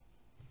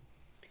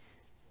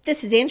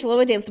This is Angela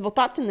with Danceable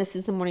Thoughts, and this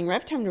is the Morning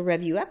Rev. Time to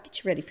rev you up,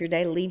 get you ready for your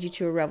day, to lead you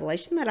to a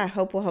revelation that I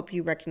hope will help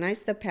you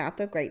recognize the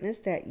path of greatness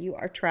that you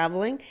are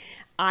traveling.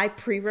 I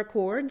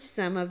pre-record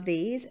some of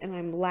these, and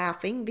I'm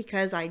laughing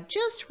because I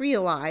just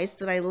realized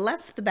that I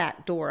left the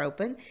back door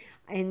open,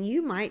 and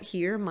you might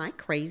hear my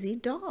crazy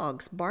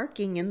dogs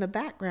barking in the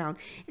background.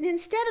 And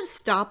instead of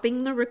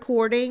stopping the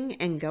recording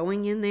and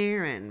going in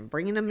there and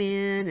bringing them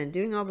in and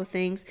doing all the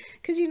things,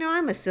 because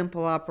I'm a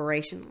simple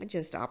operation. I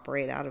just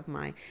operate out of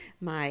my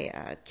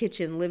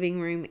kitchen living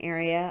room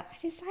area. I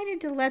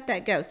decided to let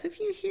that go. So if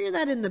you hear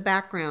that in the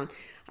background,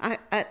 I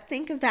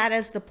think of that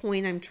as the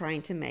point I'm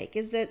trying to make,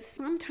 is that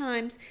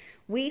sometimes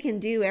we can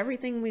do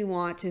everything we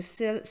want to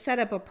set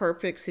up a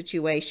perfect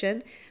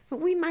situation,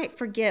 but we might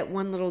forget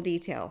one little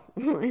detail.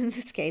 In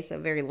this case, a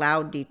very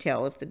loud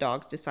detail if the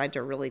dogs decide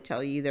to really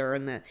tell you they're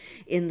in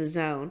the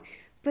zone.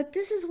 But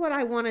this is what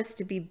I want us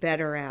to be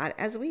better at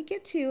as we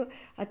get to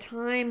a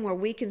time where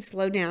we can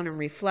slow down and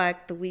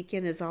reflect. The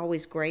weekend is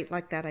always great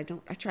like that.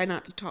 I try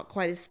not to talk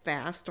quite as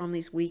fast on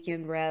these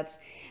weekend revs.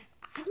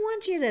 I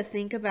want you to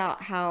think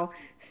about how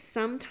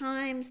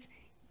sometimes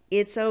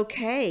it's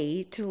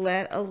okay to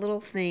let a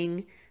little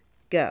thing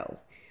go.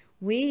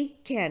 We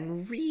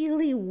can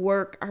really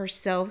work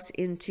ourselves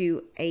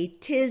into a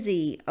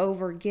tizzy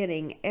over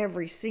getting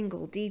every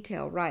single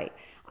detail right.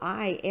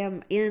 I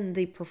am in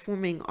the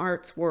performing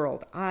arts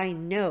world. I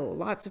know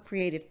lots of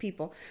creative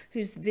people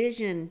whose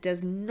vision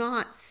does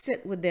not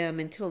sit with them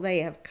until they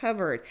have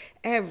covered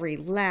every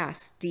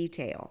last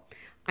detail.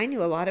 I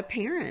knew a lot of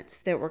parents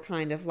that were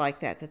kind of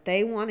like that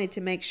they wanted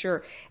to make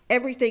sure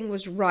everything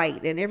was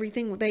right and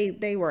everything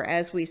they were,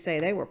 as we say,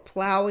 they were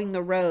plowing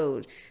the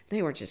road.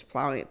 They were just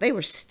plowing it. They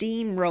were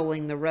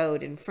steamrolling the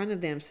road in front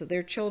of them so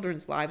their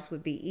children's lives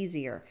would be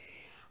easier.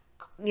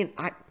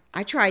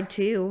 I tried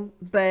too,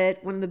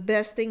 but one of the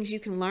best things you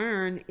can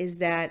learn is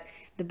that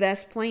the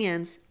best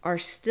plans are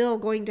still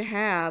going to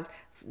have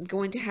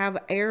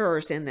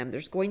errors in them.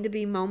 There's going to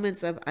be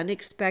moments of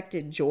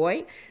unexpected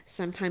joy,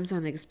 sometimes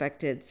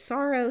unexpected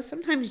sorrow,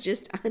 sometimes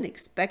just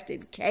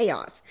unexpected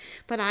chaos.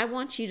 But I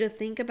want you to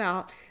think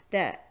about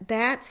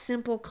that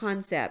simple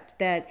concept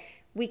that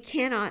we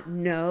cannot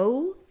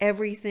know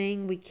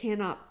everything, we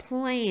cannot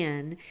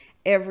plan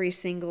every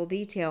single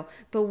detail,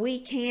 but we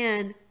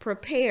can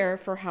prepare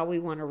for how we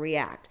want to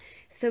react.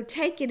 So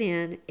take it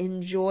in,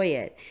 enjoy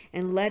it,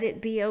 and let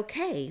it be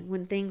okay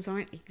when things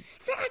aren't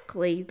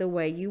exactly the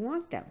way you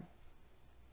want them.